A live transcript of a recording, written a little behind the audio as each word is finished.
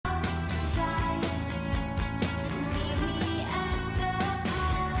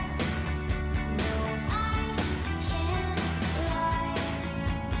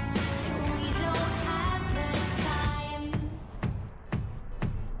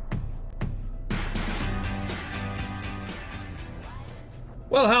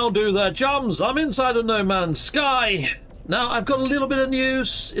Well, how do there, chums? I'm inside of No Man's Sky. Now, I've got a little bit of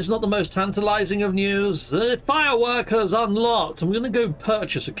news. It's not the most tantalising of news. The Firework has unlocked. I'm going to go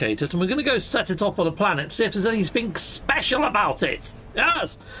purchase a Catus, and we're going to go set it off on a planet, see if there's anything special about it.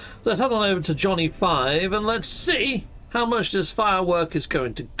 Yes! Let's head on over to Johnny 5, and let's see how much this Firework is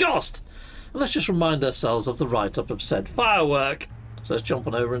going to cost. And let's just remind ourselves of the write-up of said Firework. So let's jump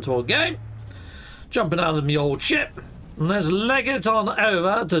on over into our game. Jumping out of my old ship. And let's leg it on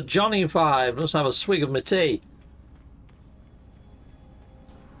over to Johnny 5. Let's have a swig of my tea.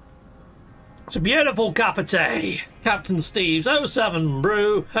 It's a beautiful cup of tea. Captain Steve's 07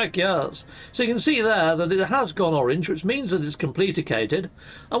 brew. Heck yes. So you can see there that it has gone orange, which means that it's completicated.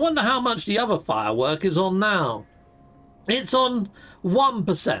 I wonder how much the other Firework is on now. It's on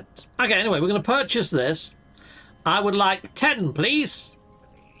 1%. Okay, anyway, we're going to purchase this. I would like 10, please.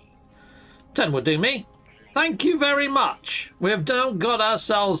 10 would do me. Thank you very much. We have now got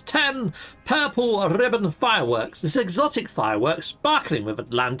ourselves 10 purple ribbon fireworks. This exotic firework, sparkling with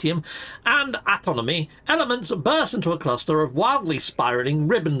Atlantium and autonomy, elements burst into a cluster of wildly spiraling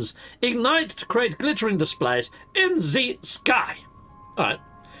ribbons, ignite to create glittering displays in the sky. All right.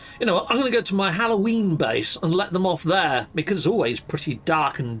 You know what, I'm going to go to my Halloween base and let them off there, because it's always pretty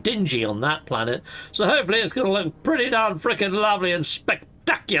dark and dingy on that planet. So hopefully it's going to look pretty darn frickin' lovely and spectacular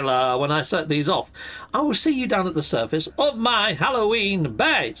when I set these off. I will see you down at the surface of my Halloween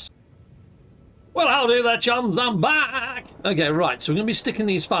base. Well, how do there, chums? I'm back. Okay, right, so we're going to be sticking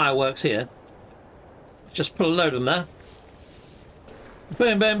these fireworks here. Just put a load of them there.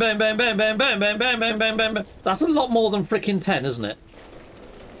 Bam, bam, bam, bam, bam, bam, bam, bam, bam, bam, bam, bam, bam. That's a lot more than frickin' 10, isn't it?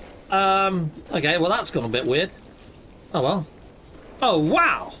 Okay, well, that's gone a bit weird. Oh, well. Oh,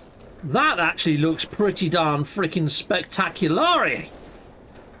 wow. That actually looks pretty darn frickin' spectacular.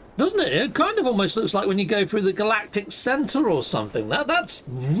 Doesn't it? It kind of almost looks like when you go through the galactic center or something. That's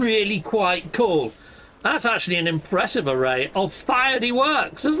really quite cool. That's actually an impressive array of fiery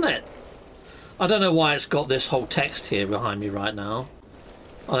works, isn't it? I don't know why it's got this whole text here behind me right now.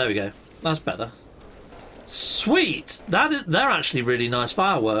 Oh, there we go. That's better. Sweet! They're actually really nice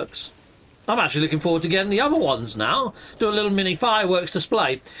fireworks. I'm actually looking forward to getting the other ones now. Do a little mini fireworks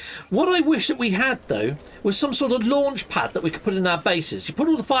display. What I wish that we had, though, was some sort of launch pad that we could put in our bases. You put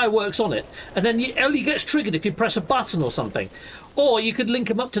all the fireworks on it, and then it only gets triggered if you press a button or something. Or you could link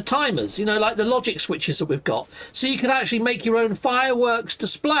them up to timers, you know, like the logic switches that we've got. So you could actually make your own fireworks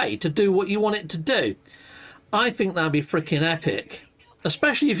display to do what you want it to do. I think that'd be freaking epic.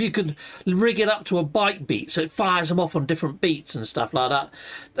 Especially if you could rig it up to a bike beat, so it fires them off on different beats and stuff like that.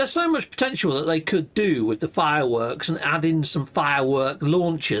 There's so much potential that they could do with the fireworks and add in some firework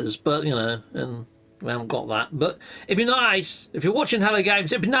launchers, but, you know, and we haven't got that. But it'd be nice. If you're watching Hello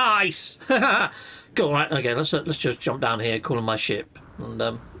Games, it'd be nice. Cool, right, okay, let's just jump down here, calling my ship.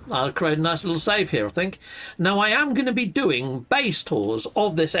 And I'll create a nice little save here, I think. Now, I am going to be doing base tours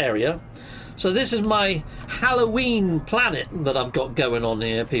of this area. So this is my Halloween planet that I've got going on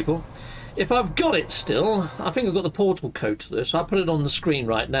here, people. If I've got it still, I think I've got the portal code to this. I'll put it on the screen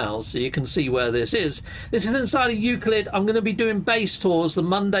right now so you can see where this is. This is inside of Euclid. I'm going to be doing base tours the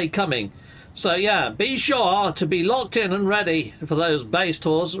Monday coming. So yeah, be sure to be locked in and ready for those base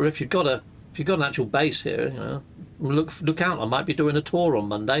tours. Or if you've got an actual base here, you know, look out. I might be doing a tour on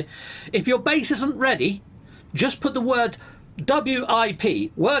Monday. If your base isn't ready, just put the word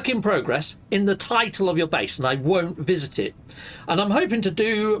WIP, work in progress, in the title of your base, and I won't visit it. And I'm hoping to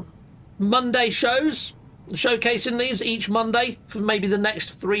do Monday shows, showcasing these each Monday for maybe the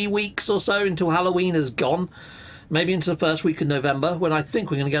next 3 weeks or so until Halloween is gone. Maybe into the first week of November, when I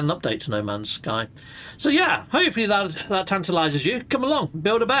think we're going to get an update to No Man's Sky. So yeah, hopefully that tantalises you. Come along,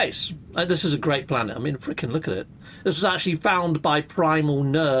 build a base. This is a great planet. I mean, freaking look at it. This was actually found by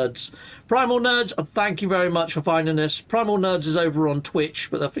PrimalNerdz. PrimalNerdz, thank you very much for finding this. PrimalNerdz is over on Twitch,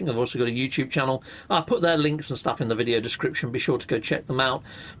 but I think they've also got a YouTube channel. I'll put their links and stuff in the video description. Be sure to go check them out.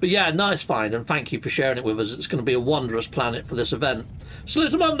 But yeah, nice find, and thank you for sharing it with us. It's going to be a wonderous planet for this event.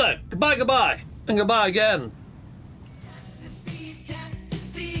 Salute Mundo. Goodbye, goodbye, and goodbye again.